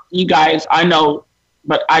out, you guys, I know,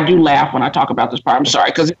 but I do laugh when I talk about this part. I'm sorry,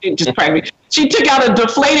 because it just cracked me. She took out a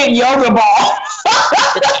deflated yoga ball.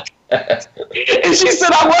 And she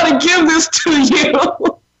said, "I want to give this to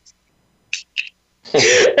you."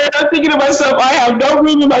 And I'm thinking to myself, I have no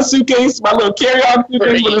room in my suitcase, my little carry-on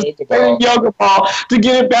suitcase with a deflated yoga ball to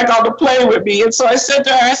get it back on the plane with me. And so I said to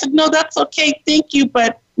her, I said, "No, that's okay. Thank you,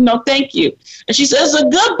 but no, thank you." And she said, "It's a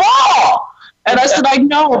good ball." And I said, "I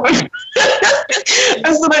know." I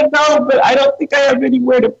said, "I know, but I don't think I have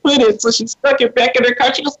anywhere to put it." So she stuck it back in her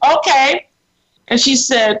car. She goes, "Okay." And she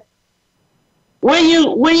said, what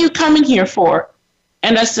are you coming here for?"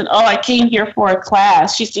 And I said, "Oh, I came here for a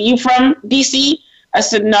class." She said, "You from D.C.?" I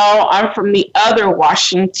said, "No, I'm from the other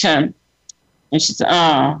Washington." And she said,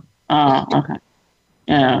 oh, okay.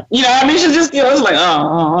 Yeah. You know, I mean, she just, it's like,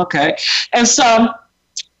 oh, okay. And so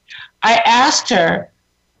I asked her,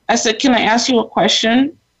 I said, "Can I ask you a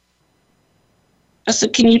question?" I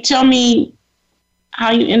said, "Can you tell me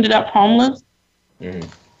how you ended up homeless?" Mm-hmm.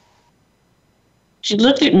 She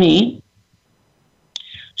looked at me.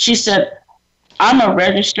 She said, "I'm a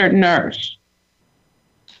registered nurse."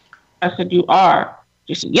 I said, "You are?"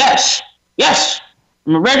 She said, yes,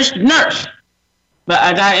 I'm a registered nurse. But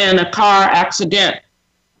I got in a car accident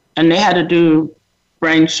and they had to do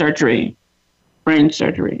brain surgery. And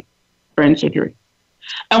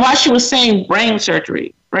while she was saying brain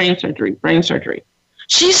surgery,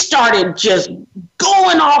 She started just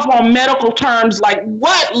going off on medical terms, like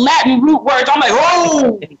what Latin root words. I'm like,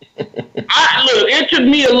 oh, look, it took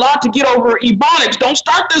me a lot to get over Ebonics. Don't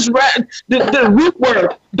start the root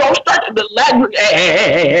word. Don't start the Latin root.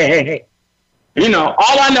 Hey. You know,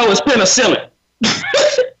 all I know is penicillin.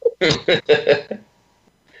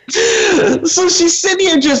 So she's sitting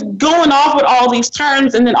here just going off with all these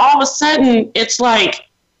terms, and then all of a sudden, it's like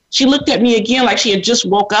she looked at me again like she had just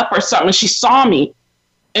woke up or something. She saw me,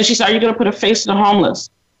 and she said, "Are you going to put a face to the homeless?"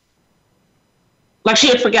 Like she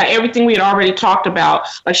had forgot everything we had already talked about.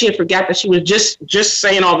 Like she had forgot that she was just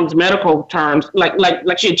saying all these medical terms. Like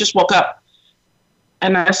she had just woke up.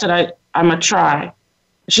 And I said, I'm going to try.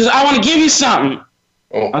 She said, "I want to give you something."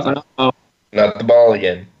 Oh, I was like, "Oh, not the ball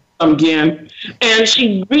again." Again. And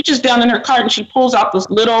she reaches down in her cart and she pulls out this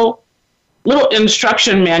little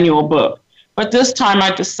instruction manual book. But this time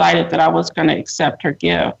I decided that I was going to accept her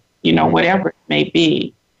gift, you know, whatever it may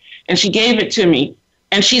be. And she gave it to me.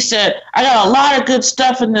 And she said, "I got a lot of good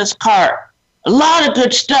stuff in this cart. A lot of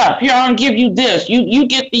good stuff. Here, I'm going to give you this. You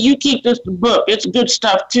keep this book. It's good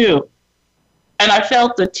stuff too." And I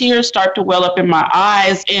felt the tears start to well up in my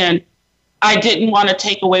eyes, and I didn't want to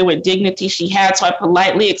take away what dignity she had, so I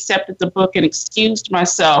politely accepted the book and excused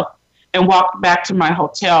myself and walked back to my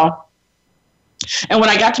hotel. And when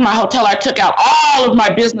I got to my hotel, I took out all of my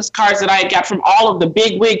business cards that I had got from all of the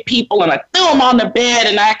big wig people, and I threw them on the bed,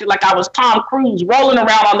 and I acted like I was Tom Cruise rolling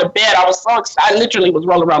around on the bed. I was so excited. I literally was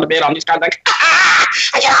rolling around the bed on these cards, like, I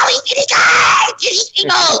get all these kitty cards, these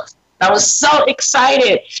people. I was so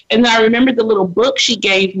excited. And then I remembered the little book she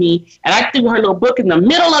gave me, and I threw her little book in the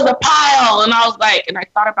middle of the pile. And I was like, and I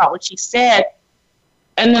thought about what she said.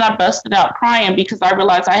 And then I busted out crying because I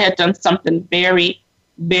realized I had done something very,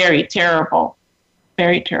 very terrible.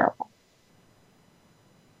 Very terrible.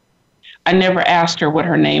 I never asked her what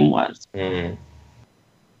her name was. Mm.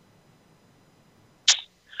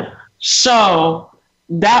 So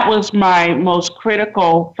that was my most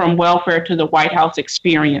critical from welfare to the White House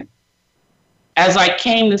experience. As I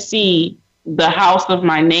came to see the house of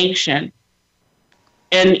my nation,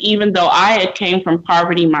 and even though I had came from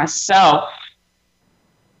poverty myself,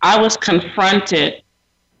 I was confronted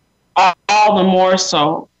all the more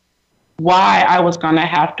so why I was going to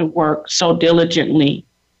have to work so diligently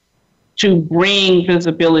to bring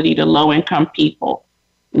visibility to low-income people,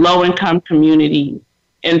 low-income communities,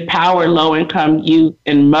 empower low-income youth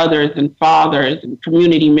and mothers and fathers and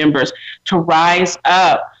community members to rise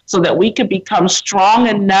up so that we could become strong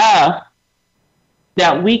enough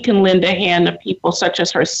that we can lend a hand to people such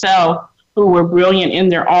as herself who were brilliant in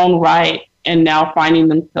their own right and now finding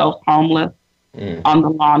themselves homeless on the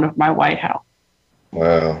lawn of my White House.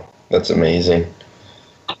 Wow, that's amazing.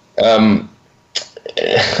 Oh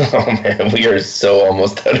man, we are so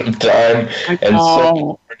almost out of time and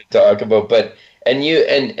so hard to talk about. But and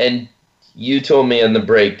you told me on the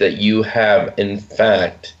break that you have in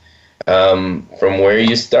fact, from where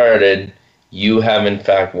you started, you have in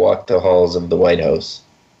fact walked the halls of the White House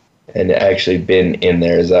and actually been in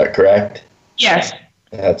there. Is that correct? Yes.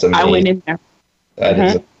 That's amazing. I went in there. That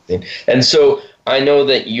is amazing. And so I know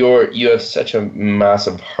that you have such a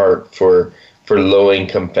massive heart for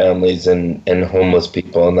low-income families and homeless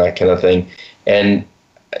people and that kind of thing. And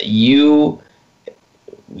your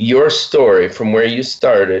story from where you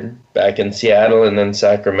started back in Seattle and then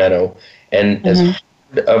Sacramento, and as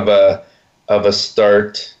hard of a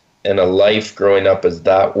start and a life growing up as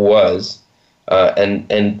that was,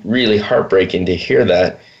 and really heartbreaking to hear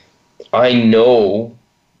that, I know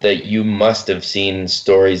that you must have seen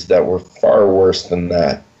stories that were far worse than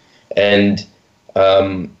that. And,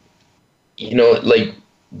 like,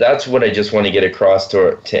 that's what I just want to get across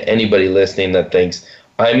to anybody listening that thinks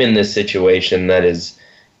I'm in this situation that is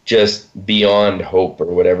just beyond hope or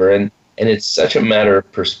whatever. And it's such a matter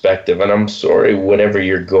of perspective. And I'm sorry, whatever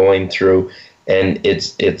you're going through. And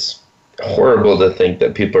it's horrible to think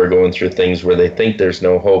that people are going through things where they think there's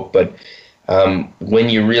no hope. But when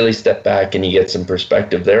you really step back and you get some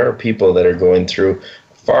perspective, there are people that are going through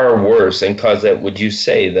far worse. And Cosette, would you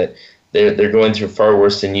say that they're going through far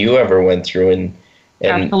worse than you ever went through? And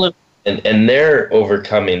Absolutely. And they're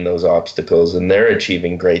overcoming those obstacles and they're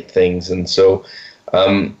achieving great things. And so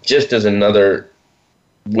just as another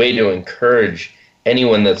way to encourage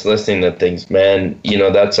anyone that's listening that thinks, man,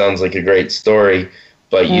 that sounds like a great story,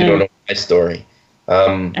 but you don't know my story.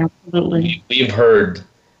 Absolutely. We've heard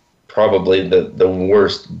probably the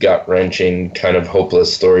worst gut-wrenching kind of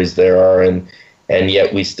hopeless stories there are, and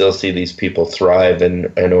yet we still see these people thrive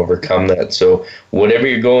and overcome that. So whatever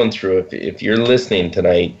you're going through, if you're listening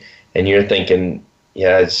tonight and you're thinking,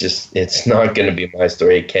 yeah, it's not going to be my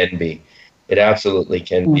story, it can be. It absolutely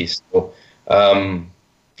can be. So,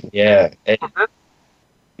 yeah. And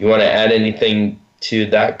you want to add anything to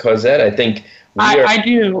that, Cosette? I think I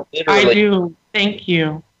do. Thank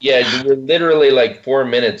you. Yeah, we're literally like 4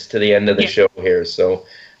 minutes to the end of the show here. So,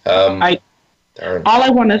 all I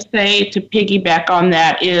want to say to piggyback on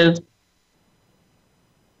that is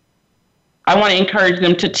I want to encourage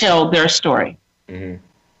them to tell their story. Mm-hmm.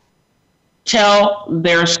 Tell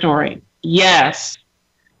their story. Yes,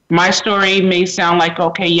 my story may sound like,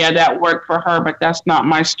 okay, yeah, that worked for her, but that's not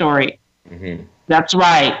my story. Mm-hmm. That's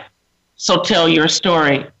right. So tell your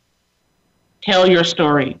story. Tell your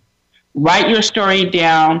story. Write your story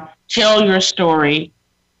down. Tell your story,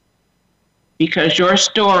 because your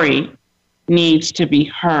story needs to be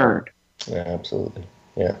heard. Yeah, absolutely.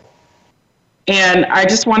 Yeah. And I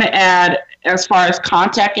just want to add, as far as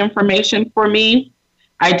contact information for me,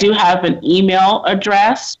 I do have an email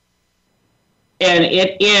address, and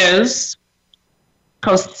it is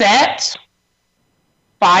Cosette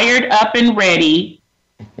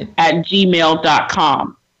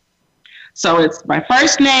firedupandready@gmail.com. So it's my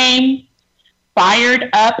first name,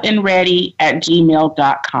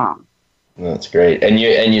 firedupandready@gmail.com. That's great. And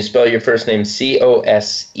you spell your first name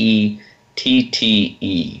Cosette.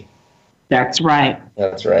 That's right.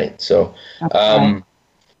 That's right. So,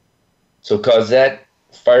 so Cosette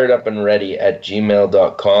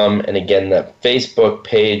firedupandready@gmail.com. And again, that Facebook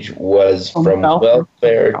page was from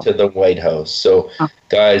welfare to the White House. So,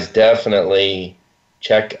 guys, definitely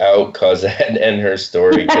check out Cosette and her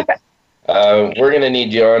story. We're going to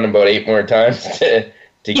need you on about 8 more times to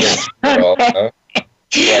get it all. Huh?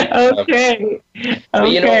 But, okay. But,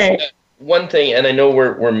 you know, one thing, and I know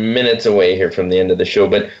we're minutes away here from the end of the show,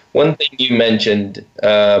 but one thing you mentioned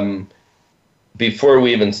before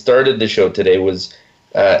we even started the show today was,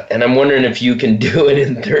 and I'm wondering if you can do it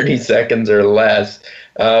in 30 seconds or less,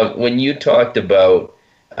 when you talked about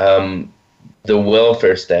the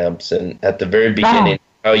welfare stamps, and at the very beginning,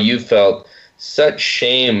 how you felt such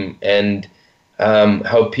shame, and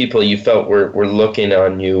how people you felt were looking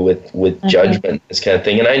on you with judgment, this kind of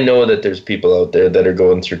thing. And I know that there's people out there that are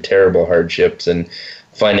going through terrible hardships and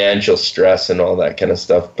financial stress and all that kind of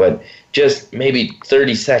stuff. But just maybe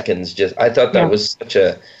 30 seconds, I thought that was such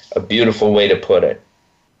a beautiful way to put it.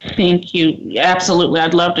 Thank you. Absolutely.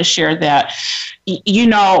 I'd love to share that. You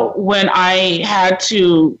know, when I had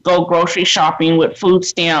to go grocery shopping with food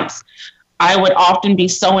stamps, I would often be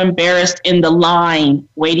so embarrassed in the line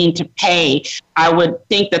waiting to pay. I would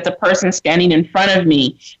think that the person standing in front of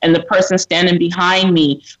me and the person standing behind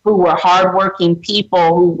me, who were hardworking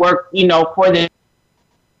people who work, you know, for the...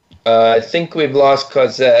 I think we've lost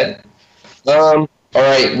Cosette. All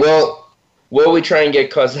right. Well, will we try and get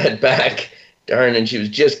Cosette back? Darn, and she was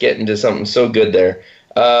just getting to something so good there.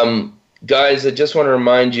 Guys, I just want to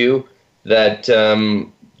remind you that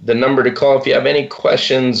the number to call if you have any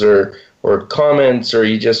questions or comments, or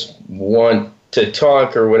you just want to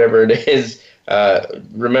talk or whatever it is,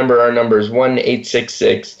 remember our number is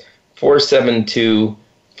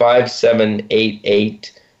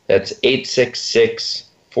 1-866-472-5788. That's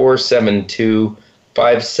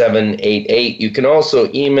 866-472-5788. You can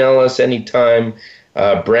also email us anytime,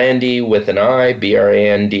 Brandi with an I,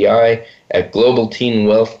 BRANDI, at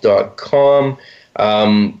globalteenwealth.com.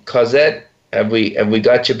 Cosette, have we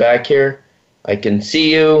got you back here? I can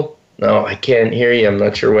see you. No, I can't hear you. I'm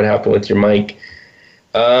not sure what happened with your mic.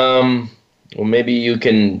 Well, maybe you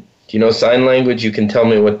can, sign language? You can tell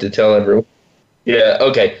me what to tell everyone. Yeah,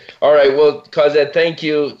 okay. All right, well, Cosette, thank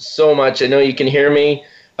you so much. I know you can hear me.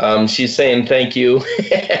 She's saying thank you.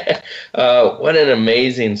 What an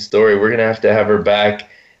amazing story. We're going to have her back.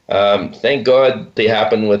 Thank God they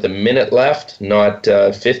happened with a minute left, not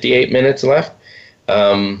 58 minutes left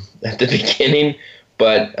at the beginning.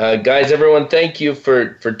 But guys, everyone, thank you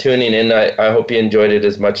for tuning in. I hope you enjoyed it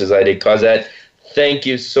as much as I did. Cosette, thank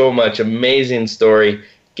you so much. Amazing story.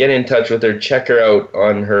 Get in touch with her. Check her out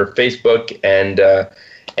on her Facebook, and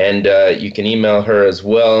you can email her as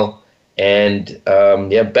well. And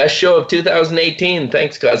best show of 2018.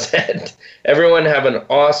 Thanks, Cosette. Everyone, have an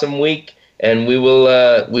awesome week, and we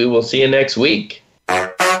will see you next week.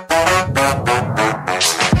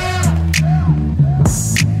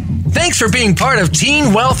 Thanks for being part of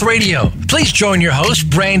Teen Wealth Radio. Please join your host,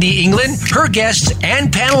 Brandi England, her guests,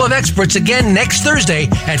 and panel of experts again next Thursday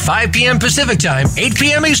at 5 p.m. Pacific Time, 8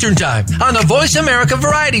 p.m. Eastern Time on the Voice America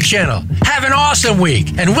Variety Channel. Have an awesome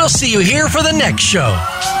week, and we'll see you here for the next show.